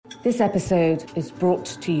This episode is brought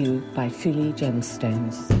to you by Fuli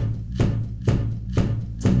Gemstones.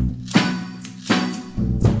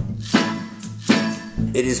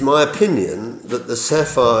 It is my opinion that the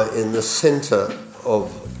sapphire in the centre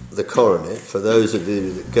of the coronet, for those of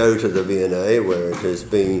you that go to the V&A, where it has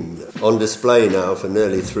been on display now for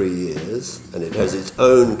nearly 3 years, and it has its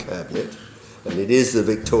own cabinet, and it is the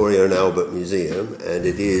Victoria and Albert Museum, and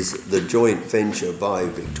it is the joint venture by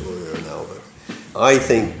Victoria and Albert. I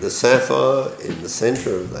think the sapphire in the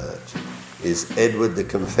centre of that is Edward the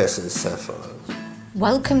Confessor's sapphire.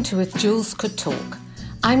 Welcome to If Jewels Could Talk.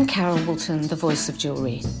 I'm Carol Walton, the voice of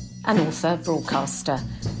jewellery, an author, broadcaster,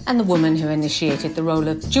 and the woman who initiated the role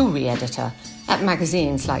of jewellery editor at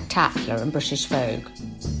magazines like Tatler and British Vogue.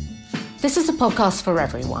 This is a podcast for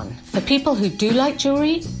everyone, for people who do like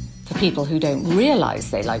jewellery, for people who don't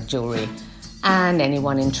realise they like jewellery, and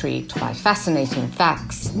anyone intrigued by fascinating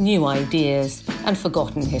facts, new ideas, and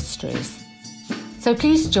forgotten histories. So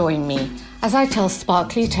please join me as I tell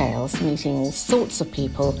sparkly tales, meeting all sorts of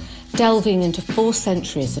people, delving into 4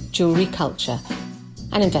 centuries of jewellery culture,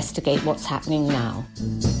 and investigate what's happening now.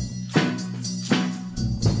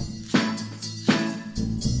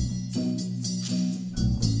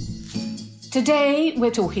 Today,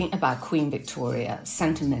 we're talking about Queen Victoria,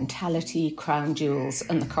 sentimentality, crown jewels,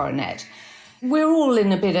 and the coronet. We're all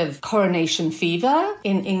in a bit of coronation fever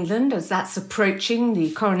in England as that's approaching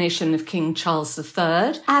the coronation of King Charles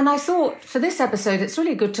III. And I thought for this episode, it's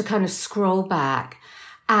really good to kind of scroll back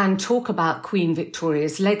and talk about Queen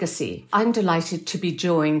Victoria's legacy. I'm delighted to be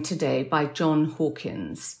joined today by John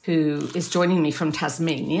Hawkins, who is joining me from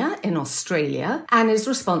Tasmania in Australia and is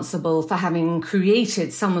responsible for having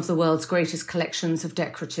created some of the world's greatest collections of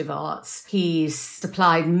decorative arts. He's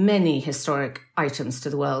supplied many historic items to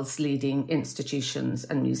the world's leading institutions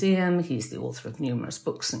and museums. He's the author of numerous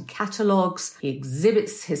books and catalogues. He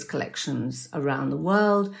exhibits his collections around the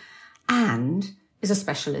world and is a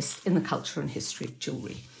specialist in the culture and history of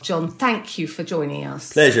jewellery. John, thank you for joining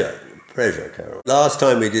us. Pleasure, Carol. Last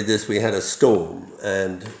time we did this, we had a storm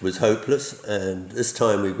and it was hopeless. And this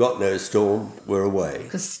time we've got no storm, we're away.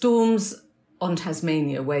 Because storms on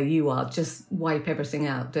Tasmania, where you are, just wipe everything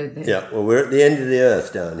out, don't they? Yeah, well, we're at the end of the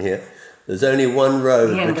earth down here. There's only one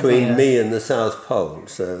road between me and the South Pole,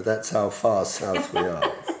 so that's how far south we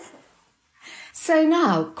are. So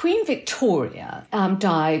now, Queen Victoria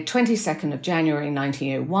died 22nd of January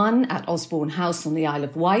 1901 at Osborne House on the Isle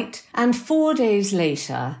of Wight, and 4 days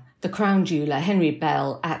later, the Crown jeweller Henry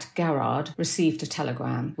Bell at Garrard received a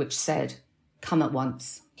telegram which said, "Come at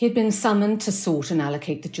once." He had been summoned to sort and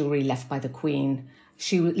allocate the jewellery left by the Queen.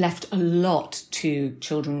 She left a lot to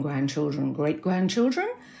children, grandchildren, great-grandchildren,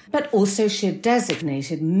 but also she had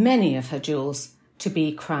designated many of her jewels to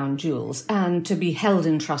be crown jewels and to be held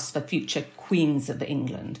in trust for future queens of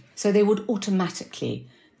England. So they would automatically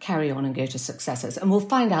carry on and go to successors. And we'll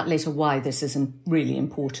find out later why this is really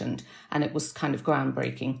important. And it was kind of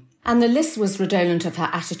groundbreaking. And the list was redolent of her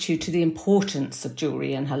attitude to the importance of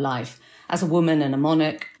jewellery in her life. As a woman and a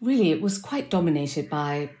monarch, really it was quite dominated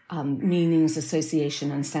by meanings,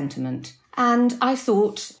 association and sentiment. And I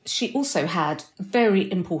thought she also had a very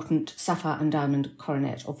important sapphire and diamond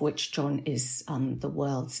coronet, of which John is the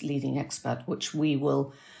world's leading expert, which we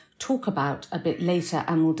will talk about a bit later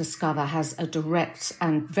and will discover has a direct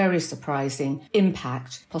and very surprising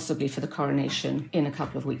impact, possibly for the coronation in a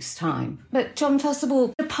couple of weeks' time. But John, first of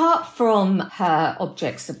all, apart from her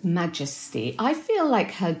objects of majesty, I feel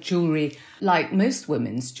like her jewellery, like most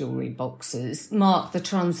women's jewellery boxes, marked the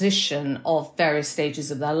transition of various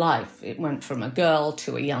stages of their life. It went from a girl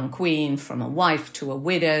to a young queen, from a wife to a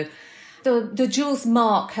widow. The jewels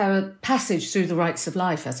mark her passage through the rites of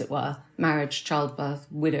life, as it were, marriage, childbirth,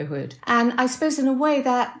 widowhood. And I suppose in a way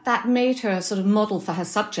that made her a sort of model for her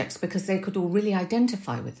subjects because they could all really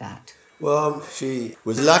identify with that. Well, she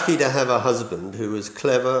was lucky to have a husband who was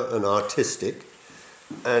clever and artistic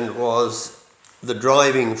and was the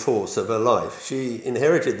driving force of her life. She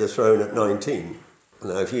inherited the throne at 19.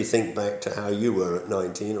 Now, if you think back to how you were at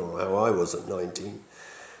 19 or how I was at 19,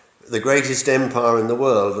 the greatest empire in the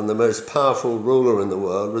world and the most powerful ruler in the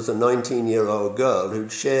world was a 19-year-old girl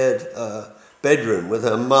who'd shared a bedroom with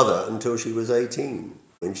her mother until she was 18.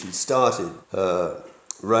 When she started her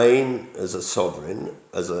reign as a sovereign,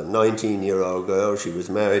 as a 19-year-old girl, she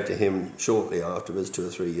was married to him shortly afterwards, 2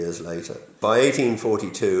 or 3 years later. By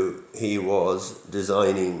 1842, he was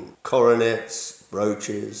designing coronets,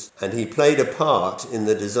 brooches, and he played a part in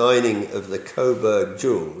the designing of the Coburg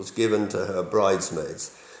jewels given to her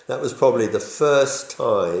bridesmaids. That was probably the first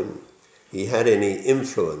time he had any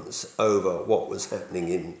influence over what was happening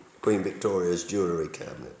in Queen Victoria's jewellery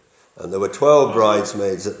cabinet. And there were 12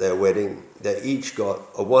 bridesmaids at their wedding. They each got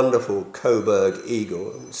a wonderful Coburg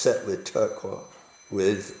eagle set with turquoise,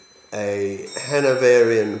 with a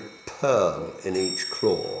Hanoverian pearl in each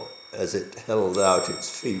claw as it held out its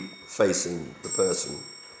feet facing the person.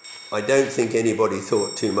 I don't think anybody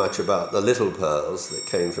thought too much about the little pearls that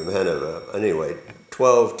came from Hanover. Anyway,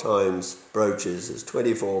 12 times brooches as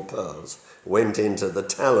 24 pearls went into the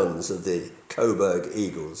talons of the Coburg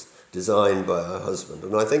eagles, designed by her husband.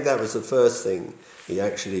 And I think that was the first thing he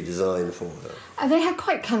actually designed for her. And they had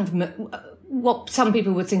quite kind of what some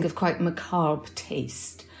people would think of quite macabre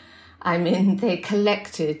taste. I mean, they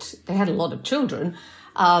had a lot of children,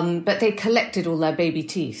 but they collected all their baby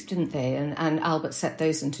teeth, didn't they? And Albert set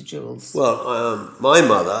those into jewels. Well, my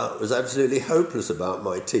mother was absolutely hopeless about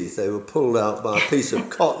my teeth. They were pulled out by a piece of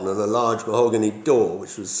cotton and a large mahogany door,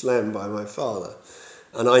 which was slammed by my father.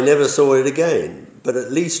 And I never saw it again. But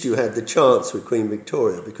at least you had the chance with Queen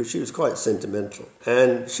Victoria, because she was quite sentimental.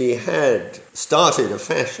 And she had started a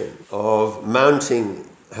fashion of mounting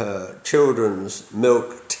her children's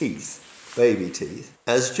milk teeth, baby teeth,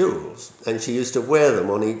 as jewels. And she used to wear them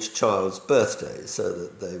on each child's birthday so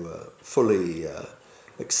that they were fully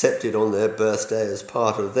accepted on their birthday as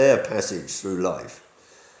part of their passage through life.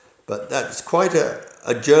 But that's quite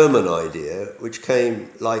a German idea, which came,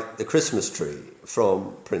 like the Christmas tree,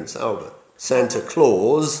 from Prince Albert. Santa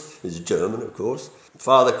Claus is German, of course.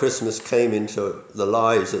 Father Christmas came into the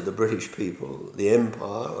lives of the British people, the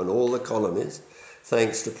Empire and all the colonies,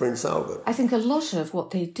 thanks to Prince Albert. I think a lot of what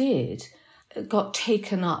they did got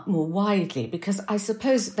taken up more widely, because I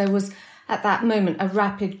suppose there was, at that moment, a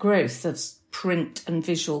rapid growth of print and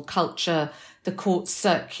visual culture. The court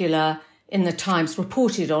circular in the Times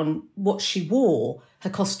reported on what she wore, her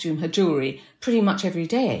costume, her jewellery, pretty much every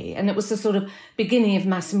day. And it was the sort of beginning of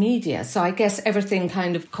mass media. So I guess everything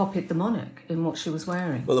kind of copied the monarch in what she was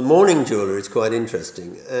wearing. Well, the mourning jewellery is quite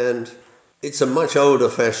interesting, and it's a much older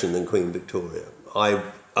fashion than Queen Victoria. I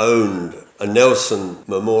owned a Nelson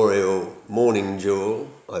Memorial mourning jewel.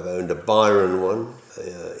 I've owned a Byron one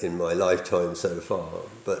in my lifetime so far.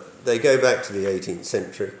 But they go back to the 18th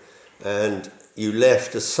century, and you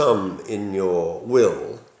left a sum in your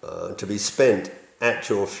will to be spent at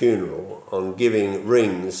your funeral on giving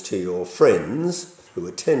rings to your friends who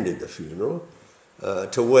attended the funeral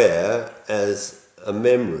to wear as a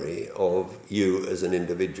memory of you as an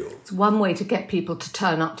individual. It's one way to get people to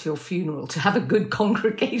turn up to your funeral, to have a good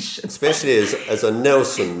congregation. Especially as a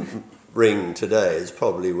Nelson ring today is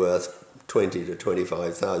probably worth £20,000 to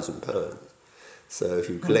 £25,000. So if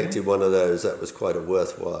you collected one of those, that was quite a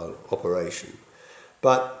worthwhile operation.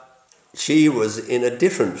 But she was in a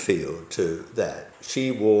different field to that.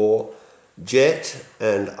 She wore jet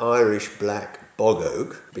and Irish black bog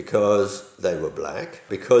oak because they were black,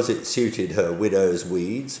 because it suited her widow's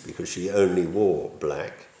weeds, because she only wore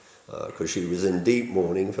black, because she was in deep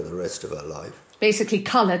mourning for the rest of her life. Basically,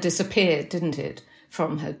 colour disappeared, didn't it?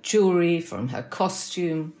 From her jewellery, from her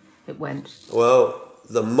costume, it went. Well,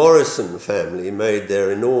 the Morrison family made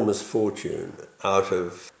their enormous fortune out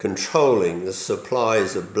of controlling the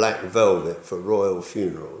supplies of black velvet for royal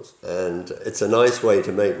funerals. And it's a nice way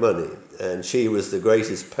to make money. And she was the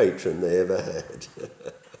greatest patron they ever had.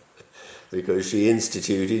 Because she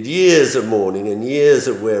instituted years of mourning and years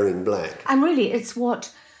of wearing black. And really, it's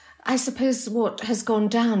what has gone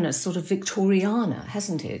down as sort of Victoriana,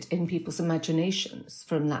 hasn't it, in people's imaginations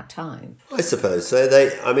from that time? I suppose so.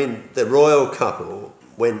 The royal couple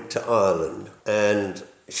went to Ireland, and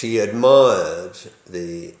she admired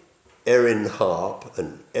the Erin harp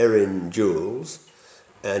and Erin jewels,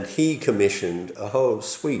 and he commissioned a whole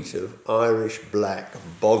suite of Irish black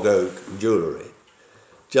bog oak jewellery,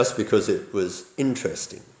 just because it was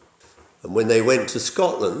interesting. And when they went to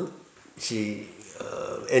Scotland, she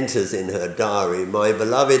enters in her diary, "My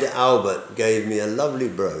beloved Albert gave me a lovely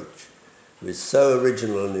brooch, which is so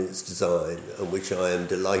original in its design and which I am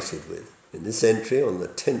delighted with." In this entry, on the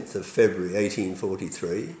 10th of February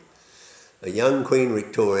 1843, a young Queen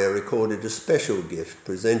Victoria recorded a special gift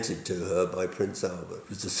presented to her by Prince Albert. It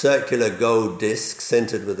was a circular gold disc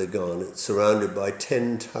centred with a garnet surrounded by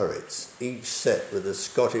 10 turrets, each set with a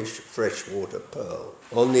Scottish freshwater pearl.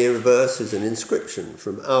 On the reverse is an inscription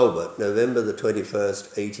from Albert, November the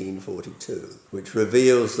 21st, 1842, which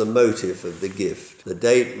reveals the motive of the gift, the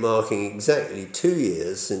date marking exactly 2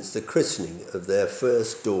 years since the christening of their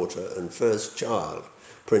first daughter and first child,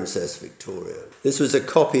 Princess Victoria. This was a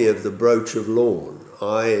copy of the Brooch of Lawn.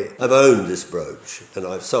 I have owned this brooch and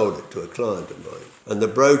I've sold it to a client of mine. And the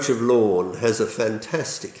Brooch of Lawn has a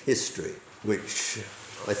fantastic history, which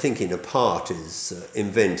I think in a part is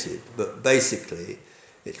invented, but basically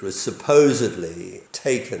It was supposedly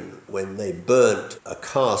taken when they burnt a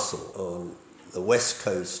castle on the west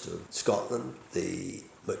coast of Scotland. The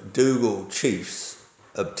MacDougall chiefs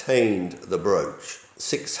obtained the brooch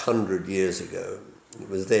 600 years ago. It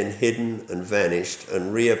was then hidden and vanished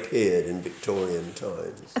and reappeared in Victorian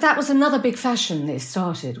times. That was another big fashion they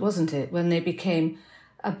started, wasn't it? When they became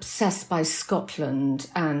obsessed by Scotland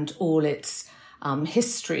and all its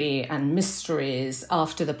history and mysteries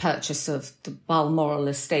after the purchase of the Balmoral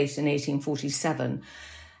estate in 1847.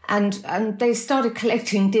 And they started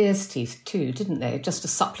collecting deer's teeth too, didn't they? Just to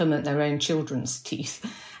supplement their own children's teeth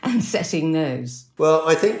and setting those. Well,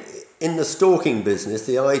 I think in the stalking business,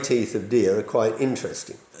 the eye teeth of deer are quite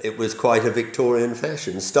interesting. It was quite a Victorian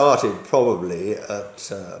fashion, started probably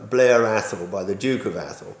at Blair Athol by the Duke of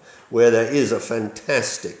Athol, where there is a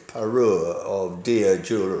fantastic parure of deer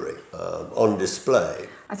jewellery on display.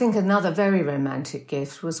 I think another very romantic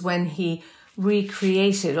gift was when he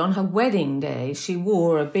recreated, on her wedding day, she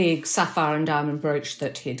wore a big sapphire and diamond brooch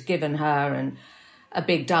that he'd given her and a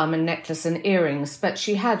big diamond necklace and earrings, but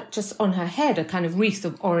she had just on her head a kind of wreath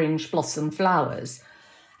of orange blossom flowers.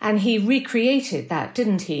 And he recreated that,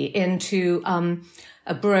 didn't he, into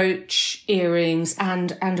a brooch, earrings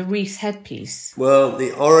and a wreath headpiece. Well,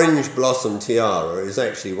 the orange blossom tiara is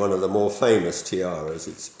actually one of the more famous tiaras.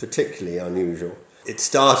 It's particularly unusual. It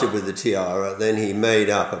started with the tiara, then he made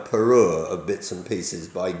up a parure of bits and pieces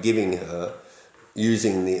by giving her,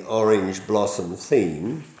 using the orange blossom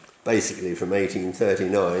theme, basically from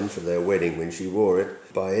 1839 for their wedding when she wore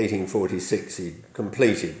it. By 1846 he'd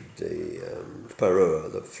completed the parure.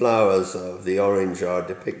 The flowers of the orange are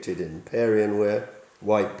depicted in Parian ware,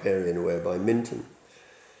 white Parian ware by Minton.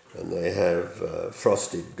 And they have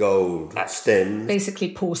frosted gold stems.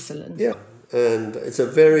 Basically porcelain. Yeah, and it's a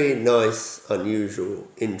very nice, unusual,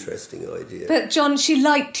 interesting idea. But John, she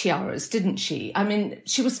liked tiaras, didn't she? I mean,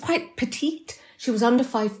 she was quite petite. She was under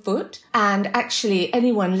 5 foot, and actually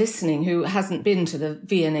anyone listening who hasn't been to the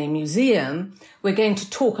V&A Museum, we're going to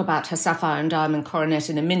talk about her sapphire and diamond coronet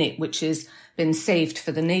in a minute, which has been saved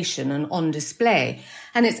for the nation and on display.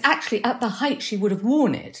 And it's actually at the height she would have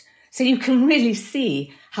worn it. So you can really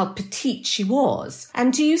see how petite she was.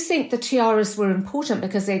 And do you think the tiaras were important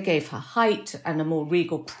because they gave her height and a more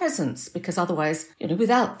regal presence? Because otherwise,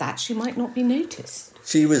 without that, she might not be noticed.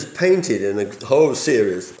 She was painted in a whole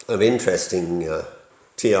series of interesting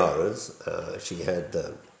tiaras. She had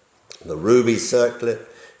the ruby circlet,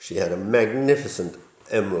 she had a magnificent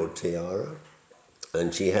emerald tiara,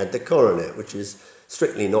 and she had the coronet, which is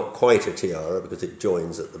strictly not quite a tiara because it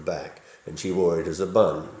joins at the back, and she wore it as a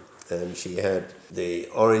bun. And she had the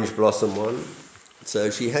orange blossom one. So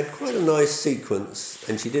she had quite a nice sequence,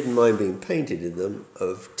 and she didn't mind being painted in them,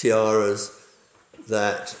 of tiaras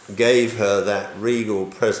that gave her that regal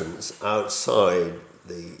presence outside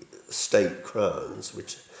the state crowns,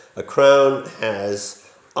 which a crown has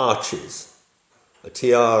arches. A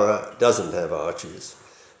tiara doesn't have arches,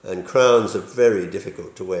 and crowns are very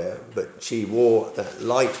difficult to wear, but she wore that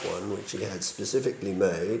light one, which she had specifically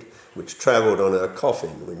made, which travelled on her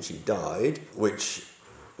coffin when she died, which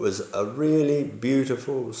was a really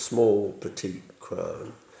beautiful, small, petite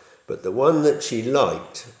crown. But the one that she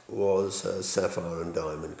liked was her sapphire and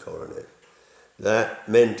diamond coronet. That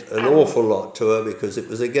meant an awful lot to her because it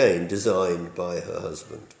was, again, designed by her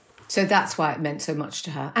husband. So that's why it meant so much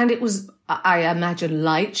to her. And it was, I imagine,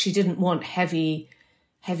 light. She didn't want heavy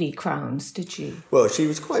crowns, did she? Well, she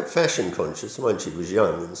was quite fashion conscious when she was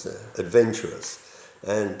young and adventurous.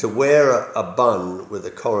 And to wear a bun with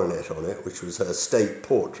a coronet on it, which was her state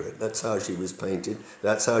portrait, that's how she was painted.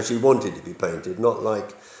 That's how she wanted to be painted, not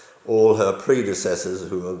like all her predecessors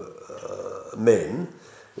who were men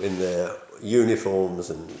in their uniforms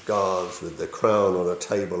and garbs with the crown on a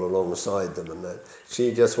table alongside them and that.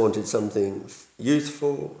 She just wanted something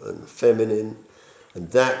youthful and feminine, and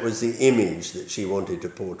that was the image that she wanted to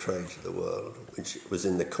portray to the world, which was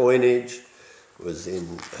in the coinage, was in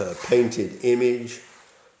her painted image,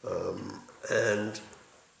 and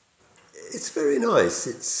it's very nice.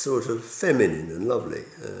 It's sort of feminine and lovely,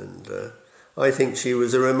 and I think she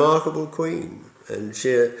was a remarkable queen, and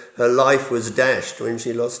her life was dashed when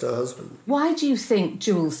she lost her husband. Why do you think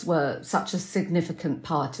jewels were such a significant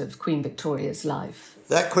part of Queen Victoria's life?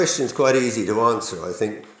 That question's quite easy to answer, I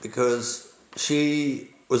think, because she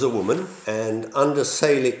was a woman, and under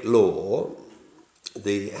Salic law,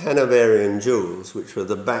 the Hanoverian jewels, which were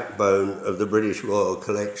the backbone of the British Royal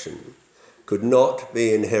Collection, could not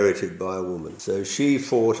be inherited by a woman. So she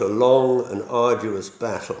fought a long and arduous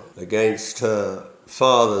battle against her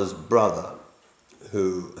father's brother,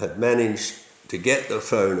 who had managed to get the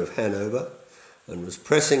throne of Hanover and was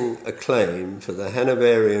pressing a claim for the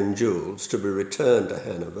Hanoverian jewels to be returned to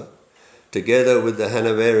Hanover, together with the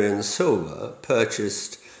Hanoverian silver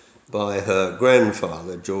purchased by her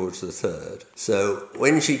grandfather, George III. So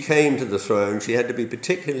when she came to the throne, she had to be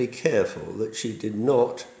particularly careful that she did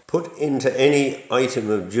not put into any item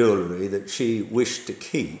of jewellery that she wished to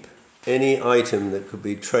keep any item that could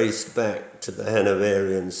be traced back to the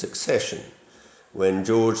Hanoverian succession when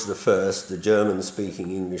George I, the German-speaking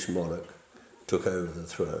English monarch, took over the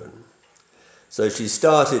throne. So she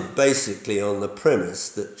started basically on the premise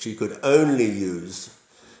that she could only use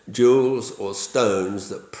jewels or stones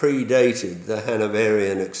that predated the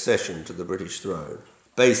Hanoverian accession to the British throne.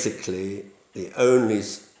 Basically, the only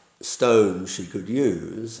stone she could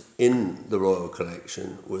use in the royal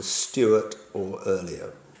collection was Stuart or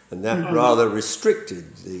earlier. And that rather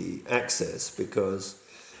restricted the access because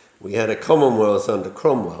we had a Commonwealth under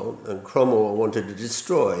Cromwell, and Cromwell wanted to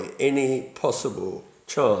destroy any possible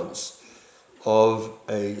chance of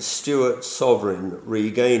a Stuart sovereign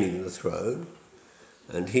regaining the throne.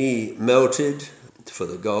 And he melted for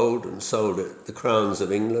the gold and sold it the crowns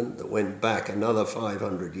of England that went back another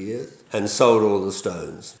 500 years and sold all the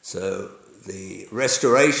stones. So the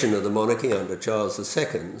restoration of the monarchy under Charles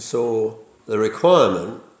II saw the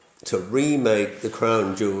requirement to remake the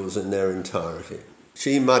crown jewels in their entirety.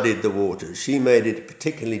 She muddied the waters. She made it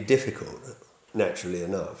particularly difficult, naturally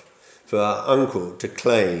enough, for her uncle to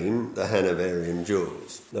claim the Hanoverian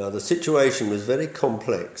jewels. Now, the situation was very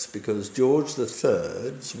complex because George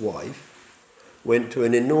III's wife went to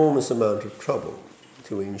an enormous amount of trouble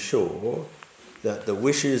to ensure that the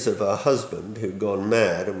wishes of her husband, who'd gone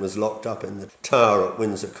mad and was locked up in the tower at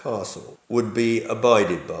Windsor Castle, would be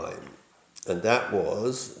abided by. And that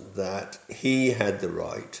was that he had the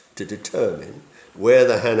right to determine where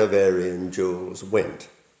the Hanoverian jewels went.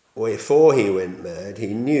 Before he went mad, he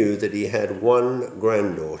knew that he had one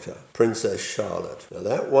granddaughter, Princess Charlotte. Now,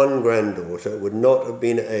 that one granddaughter would not have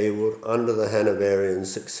been able, under the Hanoverian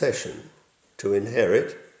succession, to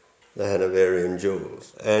inherit the Hanoverian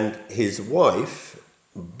jewels. And his wife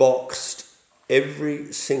boxed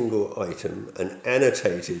every single item and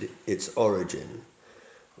annotated its origin,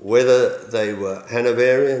 whether they were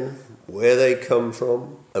Hanoverian, where they come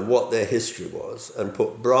from, and what their history was, and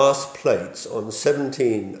put brass plates on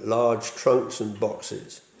 17 large trunks and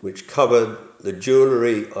boxes, which covered the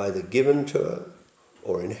jewellery either given to her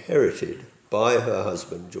or inherited by her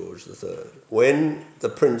husband, George III. When the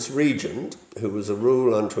Prince Regent, who was a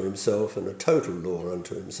rule unto himself and a total law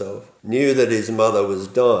unto himself, knew that his mother was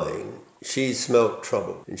dying, she smelt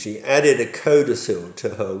trouble, and she added a codicil to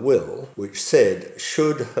her will which said,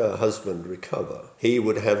 should her husband recover, he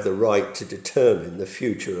would have the right to determine the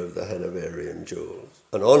future of the Hanoverian jewels.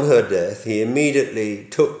 And on her death, he immediately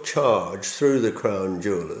took charge through the Crown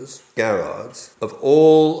Jewellers, Garrards, of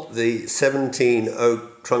all the 17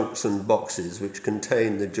 oak trunks and boxes which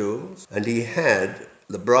contained the jewels, and he had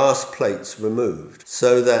the brass plates removed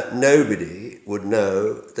so that nobody would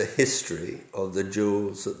know the history of the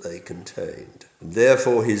jewels that they contained. And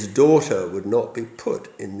therefore his daughter would not be put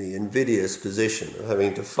in the invidious position of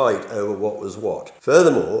having to fight over what was what.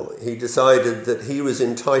 Furthermore, he decided that he was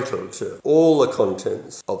entitled to all the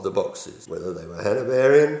contents of the boxes, whether they were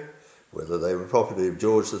Hanoverian, whether they were property of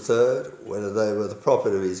George III, whether they were the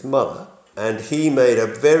property of his mother. And he made a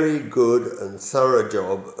very good and thorough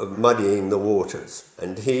job of muddying the waters.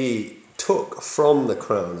 And he took from the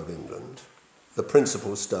Crown of England the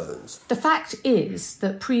principal stones. The fact is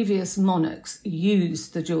that previous monarchs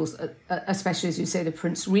used the jewels, especially, as you say, the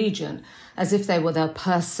Prince Regent, as if they were their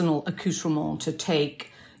personal accoutrement to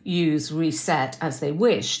take, use, reset as they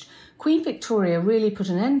wished. Queen Victoria really put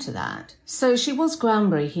an end to that. So she was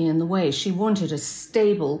groundbreaking in the way she wanted a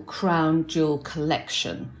stable crown jewel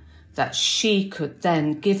collection that she could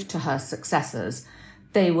then give to her successors.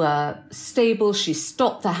 They were stable. She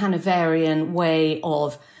stopped the Hanoverian way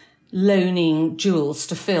of loaning jewels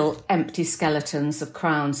to fill empty skeletons of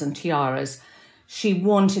crowns and tiaras. She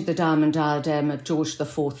wanted the diamond diadem of George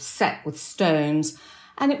IV set with stones,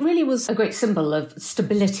 and it really was a great symbol of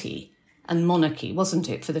stability and monarchy, wasn't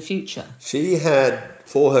it, for the future? She had,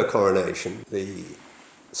 for her coronation, the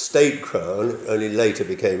state crown, only later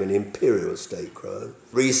became an imperial state crown,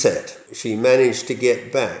 reset. She managed to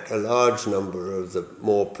get back a large number of the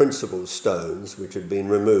more principal stones which had been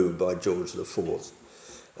removed by George IV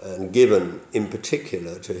and given in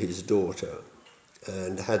particular to his daughter,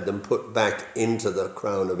 and had them put back into the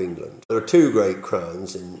Crown of England. There are two great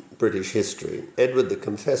crowns in British history: Edward the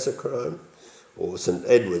Confessor crown, or St.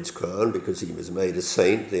 Edward's crown, because he was made a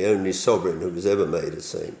saint, the only sovereign who was ever made a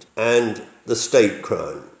saint, and the state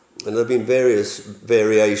crown. And there have been various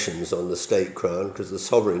variations on the state crown because the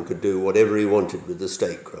sovereign could do whatever he wanted with the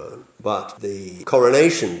state crown. But the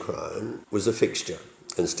coronation crown was a fixture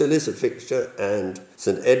and still is a fixture, and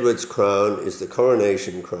St Edward's crown is the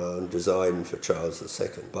coronation crown designed for Charles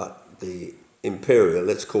II. But the imperial,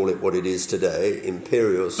 let's call it what it is today,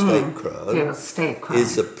 imperial state crown,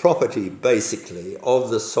 is the property basically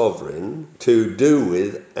of the sovereign to do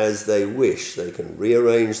with as they wish. They can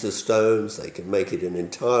rearrange the stones, they can make it an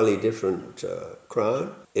entirely different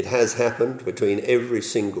crown. It has happened between every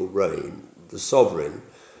single reign. The sovereign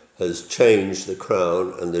has changed the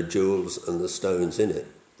crown and the jewels and the stones in it.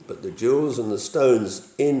 But the jewels and the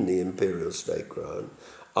stones in the imperial state crown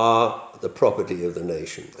are the property of the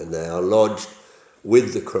nation, and they are lodged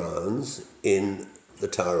with the crowns in the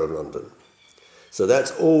Tower of London. So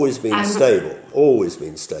that's always been stable, always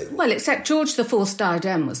been stable. Well, except George IV's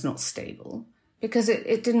diadem was not stable because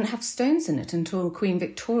it didn't have stones in it until Queen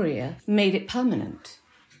Victoria made it permanent.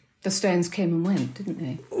 The stones came and went, didn't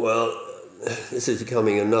they? Well, this is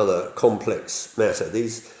becoming another complex matter.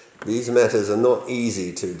 These matters are not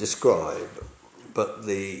easy to describe, but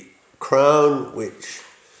the crown which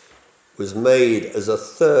was made as a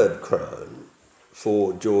third crown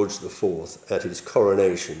for George IV at his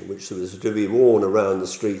coronation, which was to be worn around the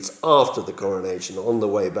streets after the coronation on the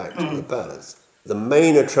way back to the palace. The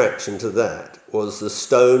main attraction to that was the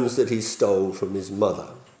stones that he stole from his mother.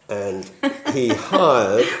 And he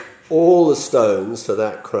hired all the stones for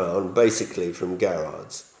that crown basically from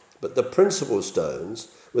Garrard's. But the principal stones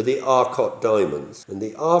were the Arcot diamonds. And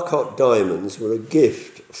the Arcot diamonds were a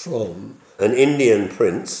gift from an Indian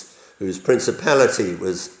prince whose principality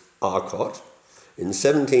was Arcot in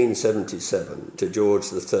 1777 to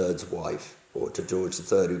George III's wife, or to George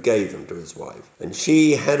III who gave them to his wife. And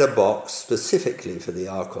she had a box specifically for the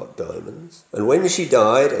Arcot diamonds. And when she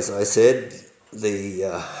died, as I said,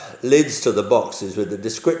 the lids to the boxes with the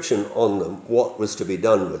description on them what was to be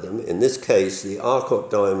done with them. In this case, the Arcot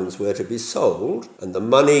diamonds were to be sold and the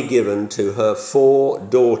money given to her 4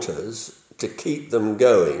 daughters to keep them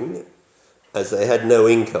going, as they had no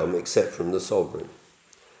income except from the sovereign.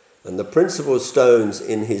 And the principal stones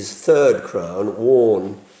in his third crown,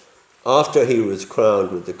 worn after he was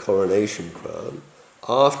crowned with the coronation crown,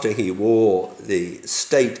 after he wore the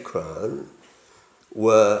state crown,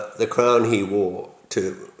 were the crown he wore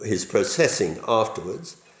to his processing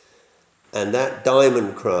afterwards, and that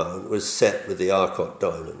diamond crown was set with the Arcot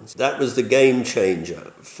diamonds. That was the game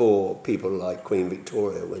changer for people like Queen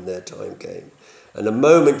Victoria when their time came. And the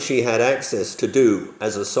moment she had access to do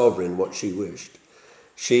as a sovereign what she wished,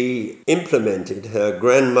 she implemented her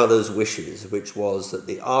grandmother's wishes, which was that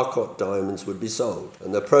the Arcot diamonds would be sold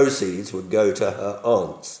and the proceeds would go to her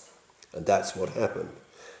aunts. And that's what happened.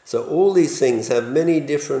 So all these things have many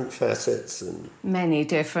different facets. Many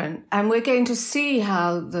different. And we're going to see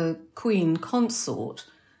how the Queen Consort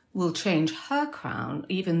will change her crown,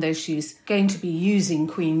 even though she's going to be using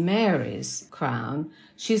Queen Mary's crown.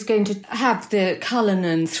 She's going to have the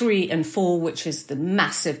Cullinan 3 and 4, which is the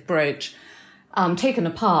massive brooch, taken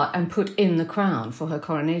apart and put in the crown for her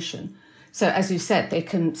coronation. So, as you said, they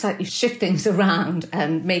can slightly shift things around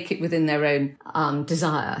and make it within their own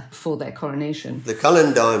desire for their coronation. The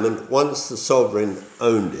Cullinan diamond, once the sovereign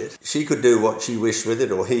owned it, she could do what she wished with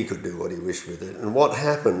it, or he could do what he wished with it. And what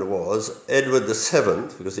happened was Edward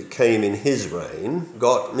VII, because it came in his reign,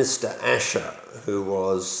 got Mr. Asher, who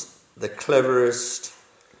was the cleverest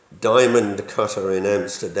diamond cutter in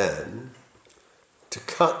Amsterdam, to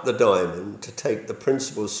cut the diamond, to take the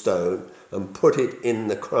principal stone and put it in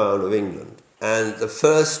the crown of England. And the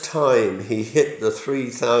first time he hit the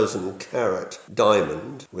 3,000 carat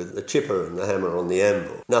diamond with the chipper and the hammer on the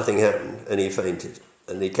anvil, nothing happened and he fainted.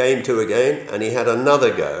 And he came to again and he had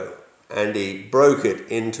another go and he broke it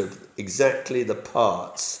into exactly the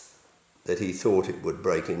parts that he thought it would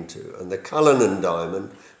break into. And the Cullinan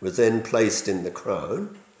diamond was then placed in the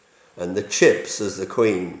crown, and the chips, as the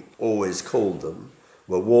Queen always called them,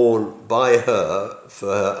 were worn by her for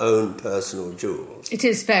her own personal jewels. It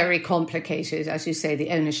is very complicated, as you say, the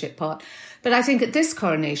ownership part. But I think at this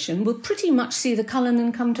coronation, we'll pretty much see the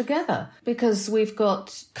Cullinan come together, because we've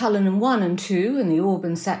got Cullinan 1 and 2 in the orb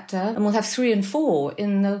and sceptre, and we'll have 3 and 4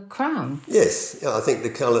 in the crown. Yes, I think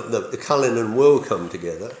the Cullinan will come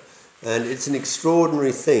together. And it's an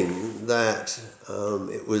extraordinary thing that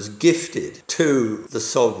it was gifted to the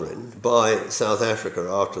sovereign by South Africa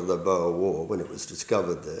after the Boer War, when it was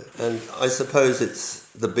discovered there. And I suppose it's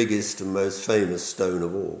the biggest and most famous stone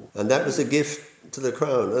of all. And that was a gift to the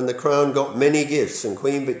crown. And the crown got many gifts, and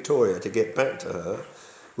Queen Victoria, to get back to her,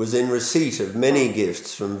 was in receipt of many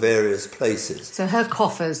gifts from various places. So her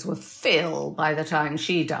coffers were filled by the time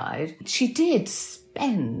she died. She did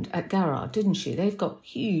spend at Garrard, didn't she? They've got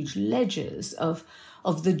huge ledgers of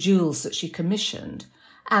the jewels that she commissioned.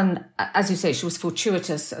 And as you say, she was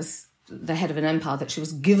fortuitous as the head of an empire that she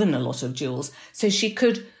was given a lot of jewels. So she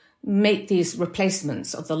could make these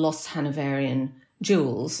replacements of the lost Hanoverian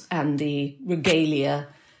jewels and the regalia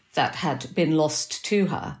that had been lost to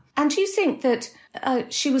her. And do you think that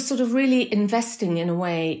she was sort of really investing in a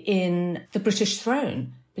way in the British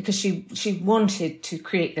throne because she wanted to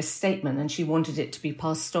create this statement and she wanted it to be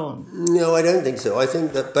passed on? No, I don't think so. I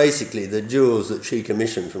think that basically the jewels that she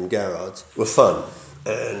commissioned from Garrard's were fun.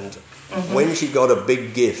 And when she got a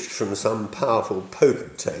big gift from some powerful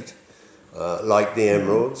potentate, like the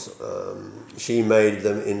emeralds, she made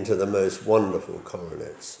them into the most wonderful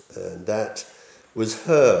coronets. And that was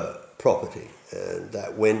her property. And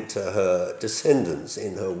that went to her descendants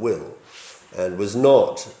in her will and was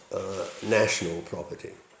not national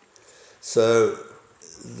property. So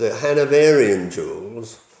the Hanoverian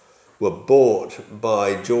jewels were bought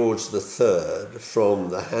by George III from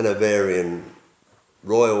the Hanoverian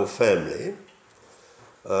royal family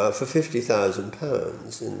for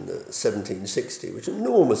 £50,000 in 1760, which is an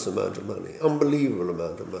enormous amount of money, unbelievable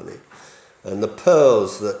amount of money. And the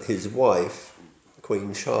pearls that his wife,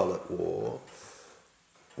 Queen Charlotte, wore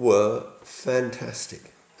were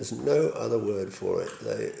fantastic. There's no other word for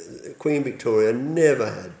it. Queen Victoria never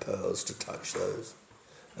had pearls to touch those.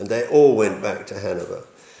 And they all went back to Hanover.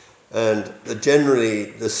 And generally,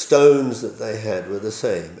 the stones that they had were the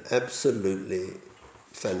same, absolutely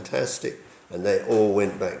fantastic, and they all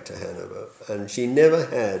went back to Hanover. And she never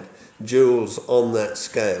had jewels on that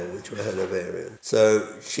scale which were Hanoverian. So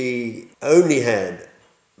she only had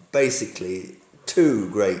basically two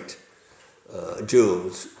great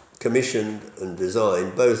jewels commissioned and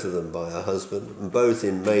designed, both of them by her husband, and both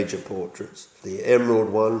in major portraits, the emerald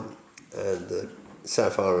one and the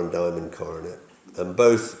sapphire and diamond coronet. And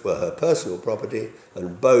both were her personal property,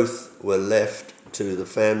 and both were left to the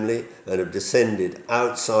family and have descended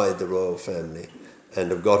outside the royal family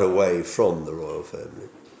and have got away from the royal family.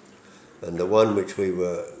 And the one which we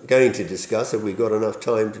were going to discuss, have we got enough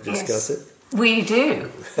time to discuss it? We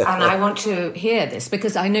do. And I want to hear this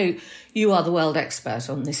because I know you are the world expert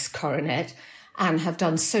on this coronet and have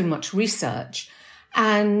done so much research.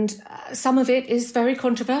 And some of it is very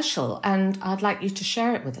controversial. And I'd like you to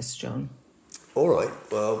share it with us, John. All right.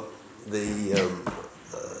 Well, the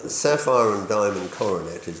sapphire and diamond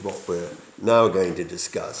coronet is what we're now going to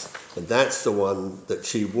discuss. And that's the one that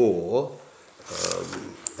she wore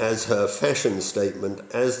as her fashion statement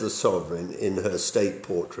as the sovereign in her state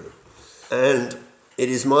portrait. And it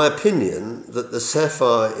is my opinion that the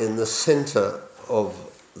sapphire in the centre of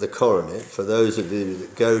the coronet, for those of you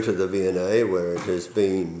that go to the V&A, where it has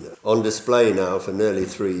been on display now for nearly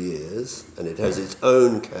 3 years, and it has its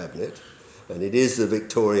own cabinet, and it is the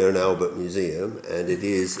Victoria and Albert Museum, and it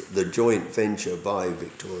is the joint venture by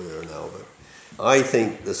Victoria and Albert. I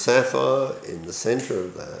think the sapphire in the centre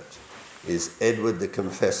of that is Edward the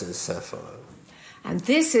Confessor's sapphire. And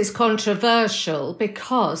this is controversial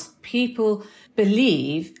because people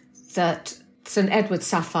believe that St. Edward's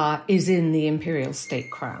sapphire is in the imperial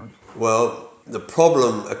state crown. Well, the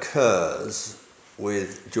problem occurs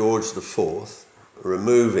with George IV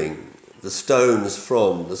removing the stones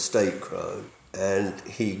from the state crown, and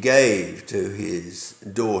he gave to his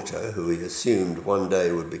daughter, who he assumed one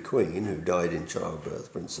day would be queen, who died in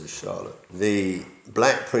childbirth, Princess Charlotte, the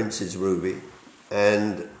Black Prince's ruby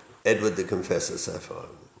and Edward the Confessor's sapphire.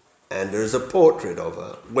 And there is a portrait of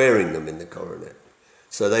her wearing them in the coronet.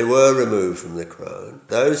 So they were removed from the crown.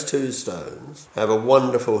 Those two stones have a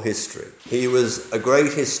wonderful history. He was a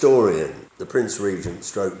great historian, the Prince Regent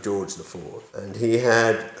stroke George IV, and he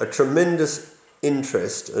had a tremendous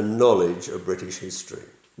interest and knowledge of British history.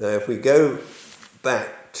 Now, if we go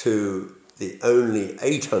back to the only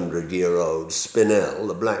 800-year-old Spinel,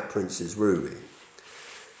 the Black Prince's ruby,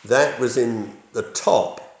 that was in the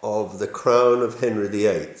top of the crown of Henry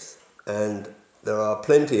VIII. And there are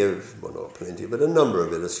plenty of, well, not plenty, but a number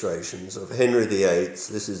of illustrations of Henry VIII.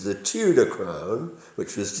 This is the Tudor crown,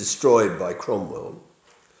 which was destroyed by Cromwell,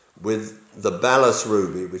 with the Balas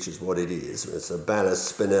ruby, which is what it is. It's a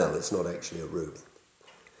Balas Spinel, it's not actually a ruby,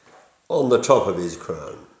 on the top of his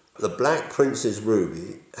crown. The Black Prince's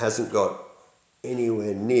ruby hasn't got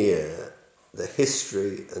anywhere near the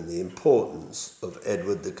history and the importance of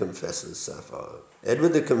Edward the Confessor's sapphire. Edward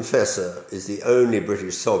the Confessor is the only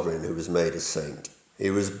British sovereign who was made a saint.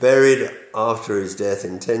 He was buried after his death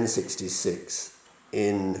in 1066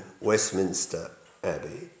 in Westminster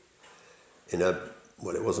Abbey in a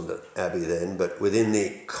well, it wasn't an abbey then, but within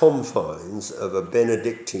the confines of a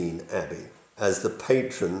Benedictine abbey as the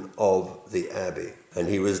patron of the abbey. And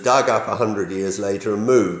he was dug up 100 years later and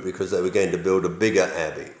moved because they were going to build a bigger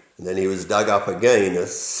abbey. And then he was dug up again a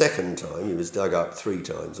second time. He was dug up 3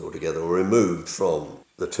 times altogether, or removed from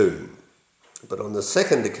the tomb. But on the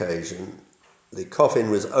second occasion, the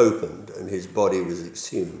coffin was opened and his body was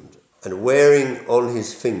exhumed, and wearing on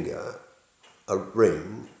his finger a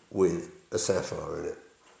ring with a sapphire in it.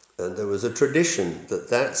 And there was a tradition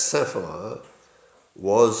that sapphire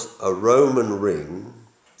was a Roman ring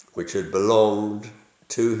which had belonged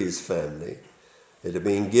to his family. It had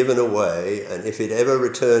been given away, and if it ever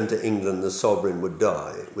returned to England, the sovereign would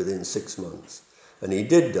die within 6 months. And he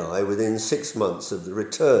did die within 6 months of the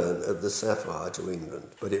return of the sapphire to England.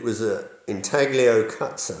 But it was an intaglio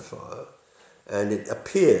cut sapphire, and it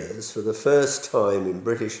appears for the first time in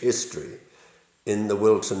British history in the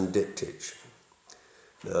Wilton Diptych.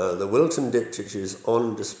 Now, the Wilton Diptych is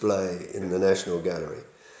on display in the National Gallery,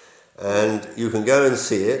 and you can go and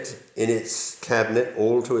see it in its cabinet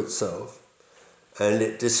all to itself, and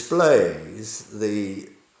it displays the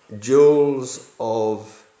jewels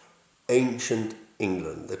of ancient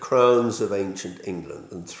England, the crowns of ancient England,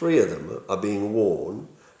 and 3 of them are being worn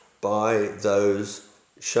by those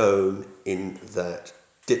shown in that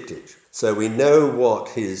diptych. So we know what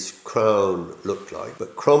his crown looked like,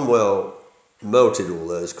 but Cromwell melted all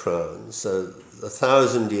those crowns, so the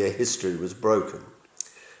 1,000-year history was broken.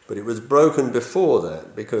 But it was broken before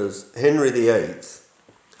that because Henry VIII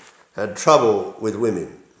had trouble with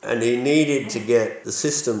women, and he needed to get the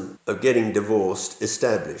system of getting divorced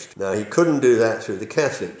established. Now, he couldn't do that through the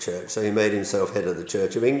Catholic Church, so he made himself head of the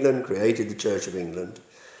Church of England, created the Church of England,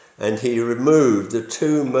 and he removed the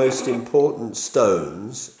 2 most important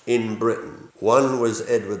stones in Britain. One was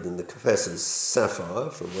Edward and the Confessor's sapphire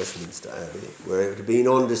from Westminster Abbey, where it had been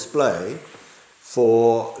on display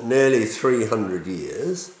for nearly 300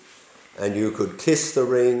 years, and you could kiss the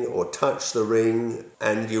ring or touch the ring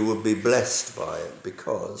and you would be blessed by it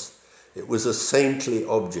because it was a saintly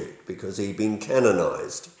object, because he'd been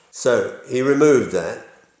canonized. So he removed that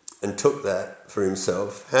and took that for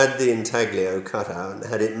himself, had the intaglio cut out and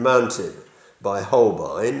had it mounted by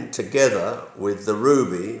Holbein together with the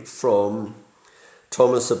ruby from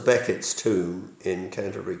Thomas of Becket's tomb in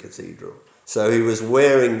Canterbury Cathedral. So he was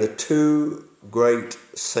wearing the 2 great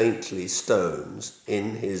saintly stones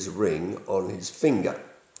in his ring on his finger.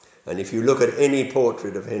 And if you look at any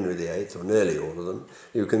portrait of Henry VIII, or nearly all of them,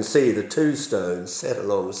 you can see the 2 stones set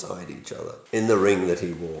alongside each other in the ring that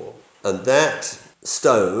he wore. And that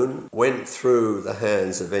stone went through the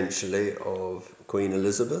hands eventually of Queen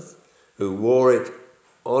Elizabeth, who wore it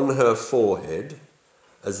on her forehead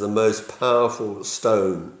as the most powerful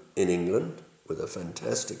stone in England, with a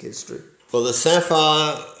fantastic history. Well, the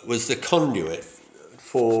sapphire was the conduit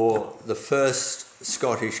for the first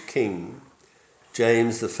Scottish king,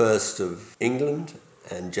 James I of England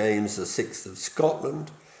and James VI of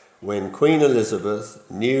Scotland. When Queen Elizabeth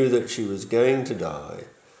knew that she was going to die,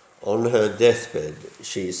 on her deathbed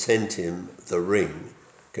she sent him the ring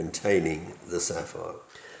containing the sapphire.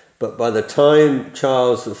 But by the time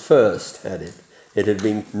Charles I had it, it had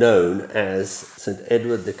been known as St.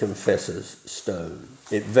 Edward the Confessor's stone.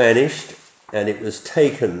 It vanished, and it was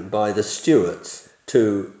taken by the Stuarts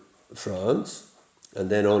to France and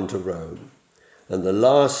then on to Rome. And the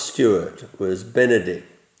last Stuart was Benedict,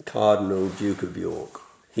 Cardinal Duke of York.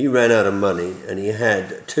 He ran out of money, and he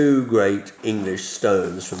had 2 great English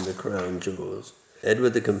stones from the crown jewels.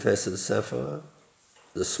 Edward the Confessor's sapphire,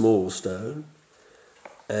 the small stone,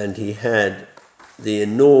 and he had the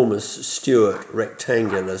enormous Stuart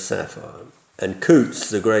rectangular sapphire. And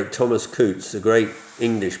Thomas Coutts, the great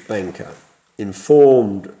English banker,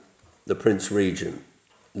 informed the Prince Regent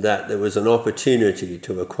that there was an opportunity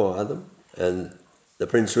to acquire them, and the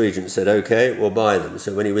Prince Regent said, OK, we'll buy them.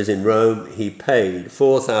 So when he was in Rome, he paid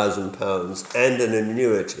 £4,000 and an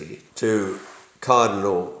annuity to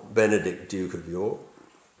Cardinal Benedict, Duke of York,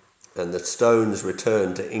 and the stones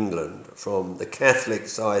returned to England from the Catholic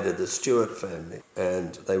side of the Stuart family,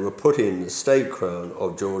 and they were put in the state crown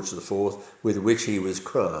of George IV, with which he was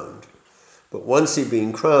crowned. But once he'd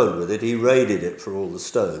been crowned with it, he raided it for all the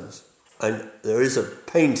stones. And there is a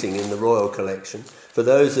painting in the Royal Collection. For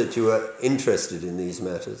those that you are interested in these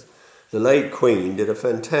matters, the late Queen did a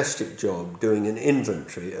fantastic job doing an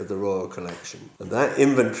inventory of the Royal Collection. And that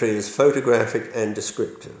inventory is photographic and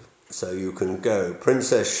descriptive. So you can go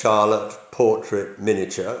Princess Charlotte Portrait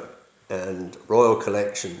Miniature and Royal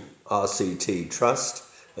Collection RCT Trust,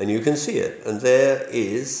 and you can see it. And there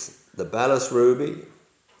is the Balas Ruby,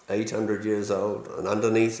 800 years old, and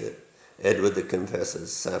underneath it, Edward the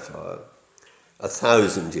Confessor's sapphire,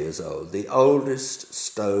 1,000 years old, the oldest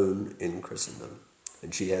stone in Christendom.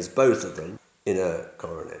 And she has both of them in her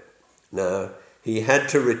coronet. Now, he had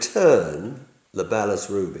to return the Balas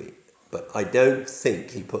ruby, but I don't think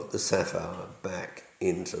he put the sapphire back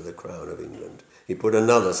into the crown of England. He put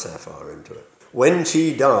another sapphire into it. When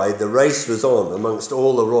she died, the race was on amongst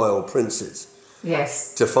all the royal princes.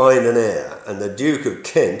 Yes. To find an heir. And the Duke of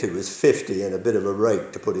Kent, who was 50 and a bit of a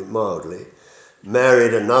rake, to put it mildly,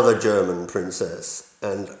 married another German princess.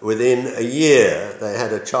 And within a year, they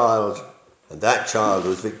had a child, and that child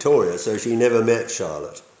was Victoria, so she never met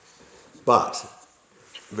Charlotte. But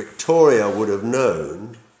Victoria would have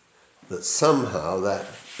known that somehow that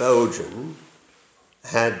Belgian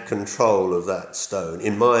had control of that stone,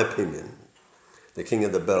 in my opinion, the King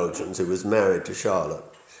of the Belgians, who was married to Charlotte.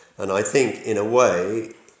 And I think, in a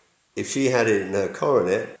way, if she had it in her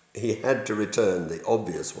coronet, he had to return the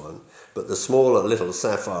obvious one, but the smaller little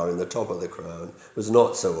sapphire in the top of the crown was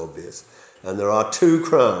not so obvious. And there are 2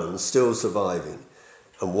 crowns still surviving,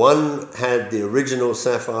 and one had the original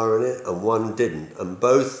sapphire in it and one didn't, and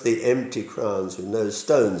both the empty crowns with no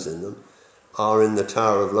stones in them are in the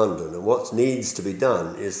Tower of London. And what needs to be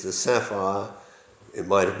done is the sapphire, it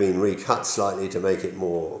might have been recut slightly to make it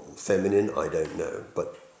more feminine, I don't know,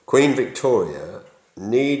 but Queen Victoria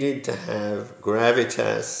needed to have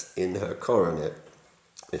gravitas in her coronet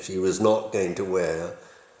if she was not going to wear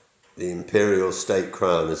the imperial state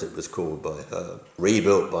crown, as it was called by her,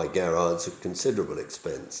 rebuilt by Gerards at considerable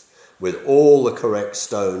expense, with all the correct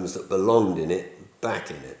stones that belonged in it back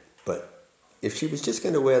in it. But if she was just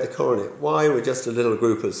going to wear the coronet, why were just a little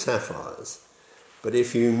group of sapphires? But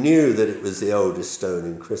if you knew that it was the oldest stone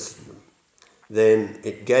in Christendom, then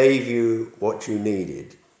it gave you what you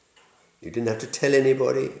needed. You didn't have to tell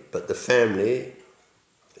anybody, but the family,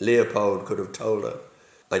 Leopold could have told her.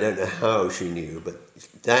 I don't know how she knew, but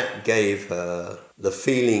that gave her the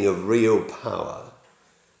feeling of real power,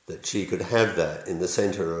 that she could have that in the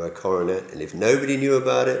centre of her coronet, and if nobody knew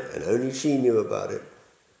about it, and only she knew about it,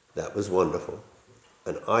 that was wonderful.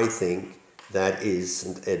 And I think that is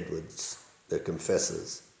St. Edward's, the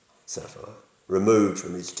Confessor's sapphire, removed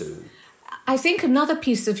from his tomb. I think another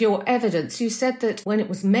piece of your evidence, you said that when it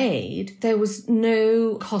was made, there was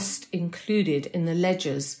no cost included in the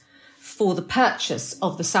ledgers for the purchase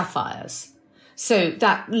of the sapphires. So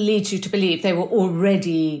that leads you to believe they were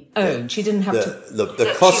already owned. Yeah. She didn't have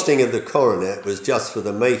the costing of the coronet was just for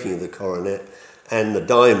the making of the coronet and the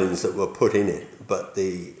diamonds that were put in it. But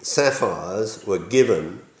the sapphires were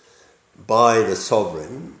given by the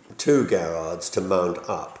sovereign to Gerards to mount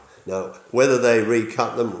up. Now, whether they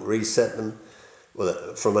recut them, reset them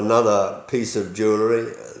from another piece of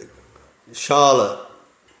jewellery, Charlotte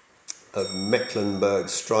of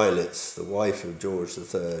Mecklenburg-Strelitz, the wife of George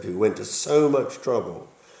III, who went to so much trouble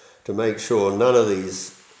to make sure none of these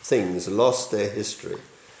things lost their history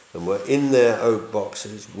and were in their oak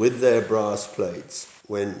boxes with their brass plates,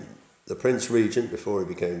 when the Prince Regent, before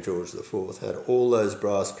he became George IV, had all those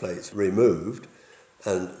brass plates removed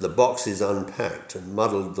and the boxes unpacked and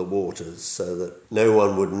muddled the waters so that no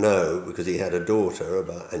one would know, because he had a daughter,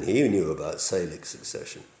 and he knew about Salic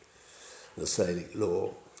succession, the Salic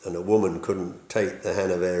law, and a woman couldn't take the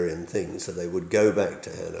Hanoverian thing, so they would go back to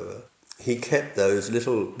Hanover. He kept those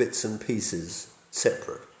little bits and pieces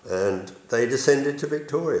separate, and they descended to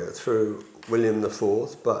Victoria through William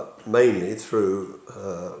IV, but mainly through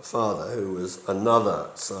her father, who was another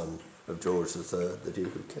son of George III, the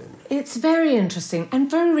Duke of Kent. It's very interesting and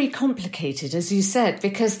very complicated, as you said,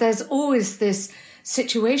 because there's always this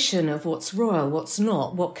situation of what's royal, what's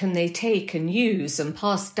not, what can they take and use and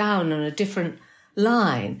pass down on a different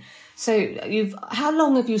line. So how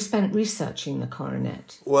long have you spent researching the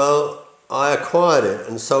coronet? Well, I acquired it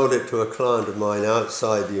and sold it to a client of mine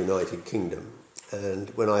outside the United Kingdom. And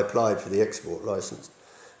when I applied for the export licence,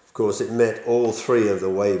 of course, it met all 3 of the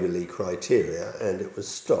Waverley criteria and it was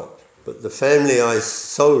stopped. But the family I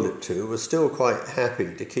sold it to was still quite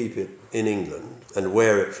happy to keep it in England and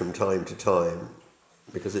wear it from time to time,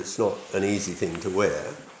 because it's not an easy thing to wear.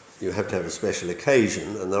 You have to have a special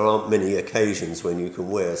occasion, and there aren't many occasions when you can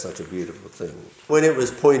wear such a beautiful thing. When it was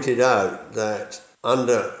pointed out that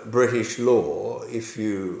under British law, if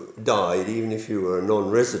you died, even if you were a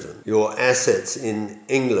non-resident, your assets in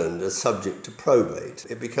England are subject to probate,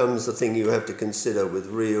 it becomes a thing you have to consider with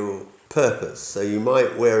real purpose. So you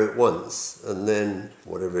might wear it once, and then,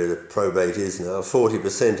 whatever the probate is now,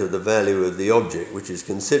 40% of the value of the object, which is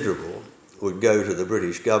considerable, would go to the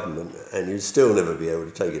British government, and you'd still never be able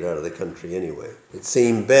to take it out of the country anyway. It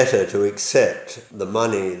seemed better to accept the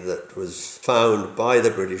money that was found by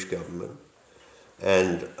the British government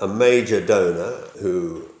and a major donor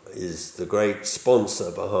who is the great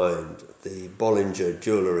sponsor behind the Bollinger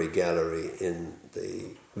Jewellery Gallery in the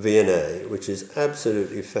V&A, which is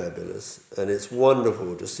absolutely fabulous. And it's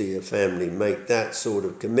wonderful to see a family make that sort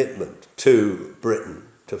of commitment to Britain,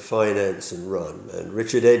 to finance and run. And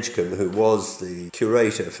Richard Edgecombe, who was the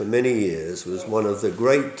curator for many years, was one of the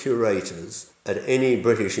great curators at any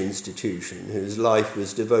British institution whose life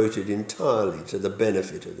was devoted entirely to the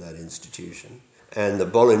benefit of that institution. And the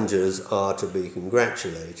Bollingers are to be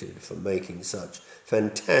congratulated for making such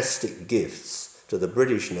fantastic gifts to the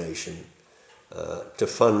British nation to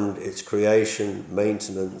fund its creation,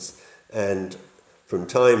 maintenance, and from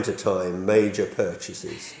time to time major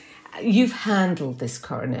purchases. You've handled this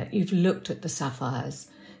coronet, you've looked at the sapphires.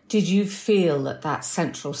 Did you feel that that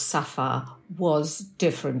central sapphire was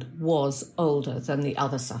different, was older than the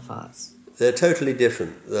other sapphires? They're totally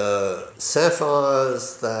different. The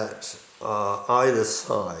sapphires that are either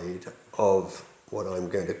side of what I'm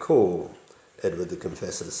going to call Edward the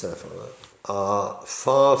Confessor's sapphire are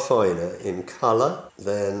far finer in colour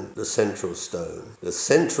than the central stone. The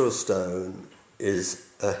central stone is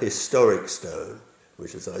a historic stone,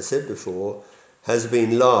 which, as I said before, has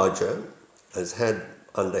been larger, has had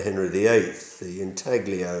under Henry VIII the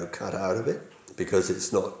intaglio cut out of it, because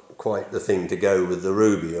it's not quite the thing to go with the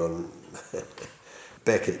ruby on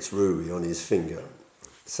Beckett's ruby on his finger.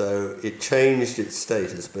 So it changed its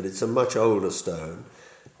status, but it's a much older stone,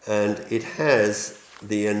 and it has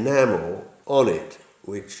the enamel on it,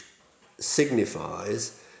 which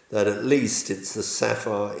signifies that at least it's the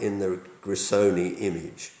sapphire in the Grissoni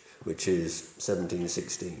image, which is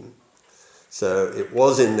 1716. So it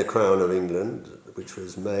was in the Crown of England, which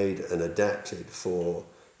was made and adapted for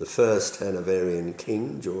the first Hanoverian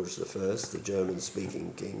king, George I, the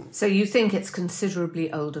German-speaking king. So you think it's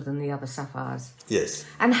considerably older than the other sapphires? Yes.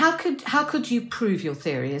 And how could you prove your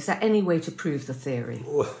theory? Is there any way to prove the theory?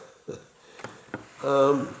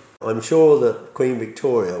 I'm sure that Queen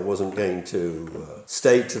Victoria wasn't going to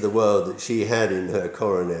state to the world that she had in her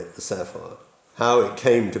coronet the sapphire. How it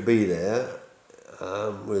came to be there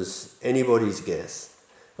was anybody's guess.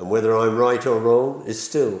 And whether I'm right or wrong is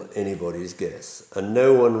still anybody's guess. And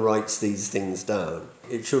no one writes these things down.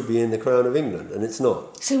 It should be in the Crown of England, and it's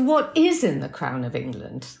not. So what is in the Crown of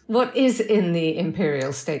England? What is in the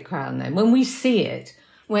imperial state crown then? When we see it,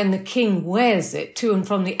 when the king wears it to and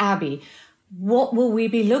from the Abbey, what will we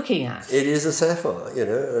be looking at? It is a sapphire,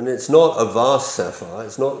 and it's not a vast sapphire.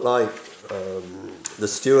 It's not like the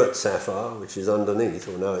Stuart sapphire, which is underneath,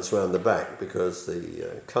 or now it's round the back because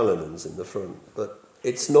the Cullinan's in the front. But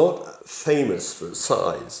it's not famous for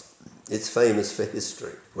size. It's famous for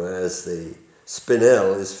history, whereas the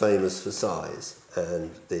Spinel is famous for size. And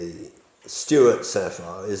the Stuart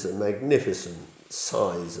sapphire is a magnificent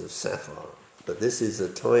size of sapphire. But this is a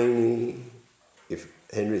tiny, if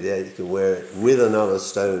Henry VIII can wear it with another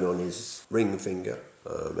stone on his ring finger.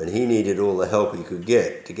 And he needed all the help he could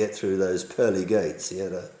get to get through those pearly gates. He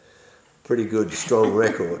had a pretty good, strong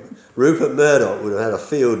record. Rupert Murdoch would have had a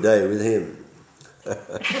field day with him.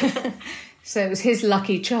 So it was his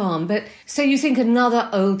lucky charm. But so you think another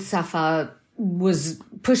old sapphire was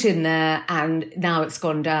put in there and now it's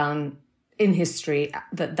gone down in history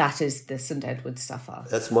that is the St Edward's sapphire?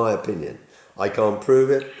 That's my opinion. I can't prove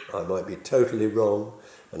it. I might be totally wrong,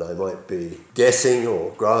 and I might be guessing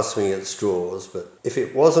or grasping at straws, but if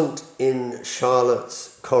it wasn't in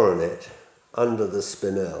Charlotte's coronet under the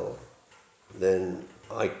Spinel, then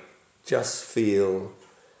I just feel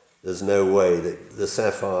there's no way that the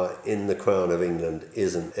sapphire in the Crown of England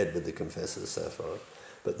isn't Edward the Confessor's sapphire.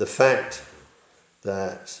 But the fact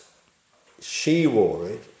that she wore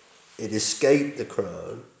it, it escaped the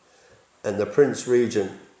crown, and the Prince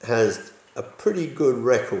Regent has a pretty good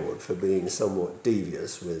record for being somewhat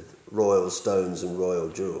devious with royal stones and royal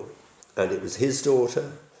jewel. And it was his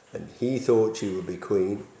daughter, and he thought she would be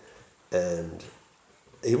queen, and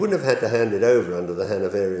he wouldn't have had to hand it over under the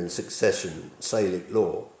Hanoverian succession Salic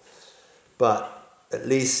law, but at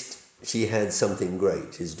least she had something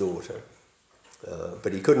great, his daughter.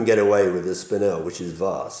 But he couldn't get away with the Spinel, which is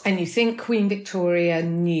vast. And you think Queen Victoria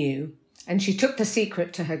knew, and she took the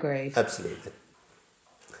secret to her grave? Absolutely.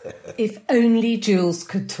 If only Jules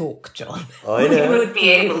could talk, John. I know. We would be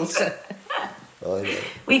able to. I know.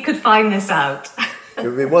 We could find this out. It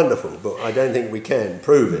would be wonderful, but I don't think we can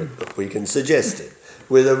prove it, but we can suggest it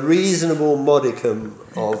with a reasonable modicum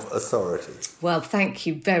of authority. Well, thank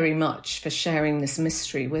you very much for sharing this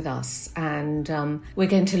mystery with us. And we're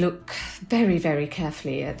going to look very, very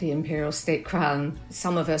carefully at the Imperial State Crown.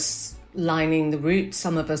 Some of us lining the route,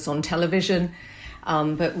 some of us on television.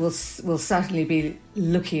 but we'll certainly be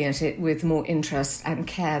looking at it with more interest and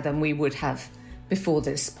care than we would have before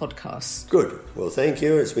this podcast. Good. Well, thank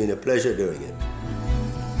you. It's been a pleasure doing it.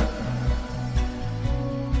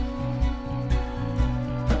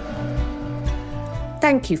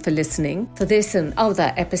 Thank you for listening. For this and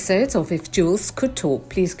other episodes of If Jules Could Talk,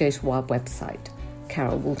 please go to our website,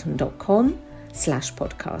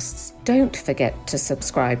 carolwoolton.com/podcasts. Don't forget to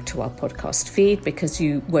subscribe to our podcast feed because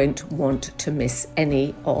you won't want to miss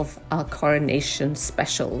any of our coronation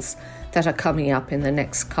specials that are coming up in the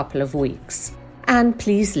next couple of weeks. And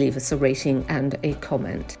please leave us a rating and a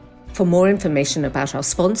comment. For more information about our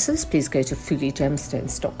sponsors, please go to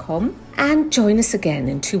FuliGemstones.com and join us again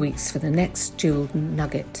in 2 weeks for the next Jeweled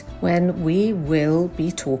Nugget, when we will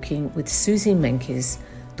be talking with Susie Menkes,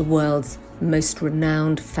 the world's most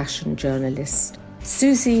renowned fashion journalist.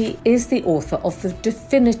 Susie is the author of the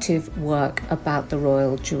definitive work about the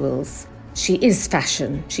royal jewels. She is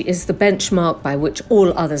fashion. She is the benchmark by which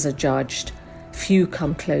all others are judged. Few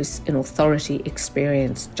come close in authority,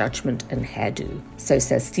 experience, judgment and hairdo. So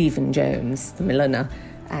says Stephen Jones, the milliner,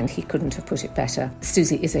 and he couldn't have put it better.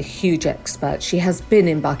 Susie is a huge expert. She has been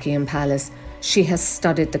in Buckingham Palace. She has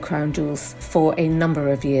studied the crown jewels for a number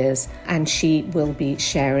of years, and she will be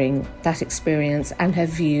sharing that experience and her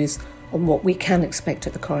views on what we can expect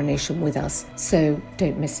at the coronation with us. So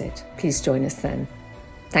don't miss it. Please join us then.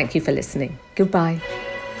 Thank you for listening. Goodbye.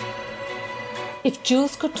 If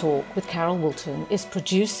Jules Could Talk with Carol Woolton is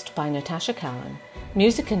produced by Natasha Cowan,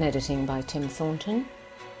 music and editing by Tim Thornton,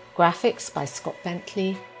 graphics by Scott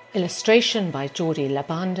Bentley, illustration by Geordie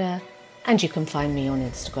Labanda, and you can find me on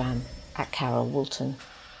Instagram at Carol Woolton.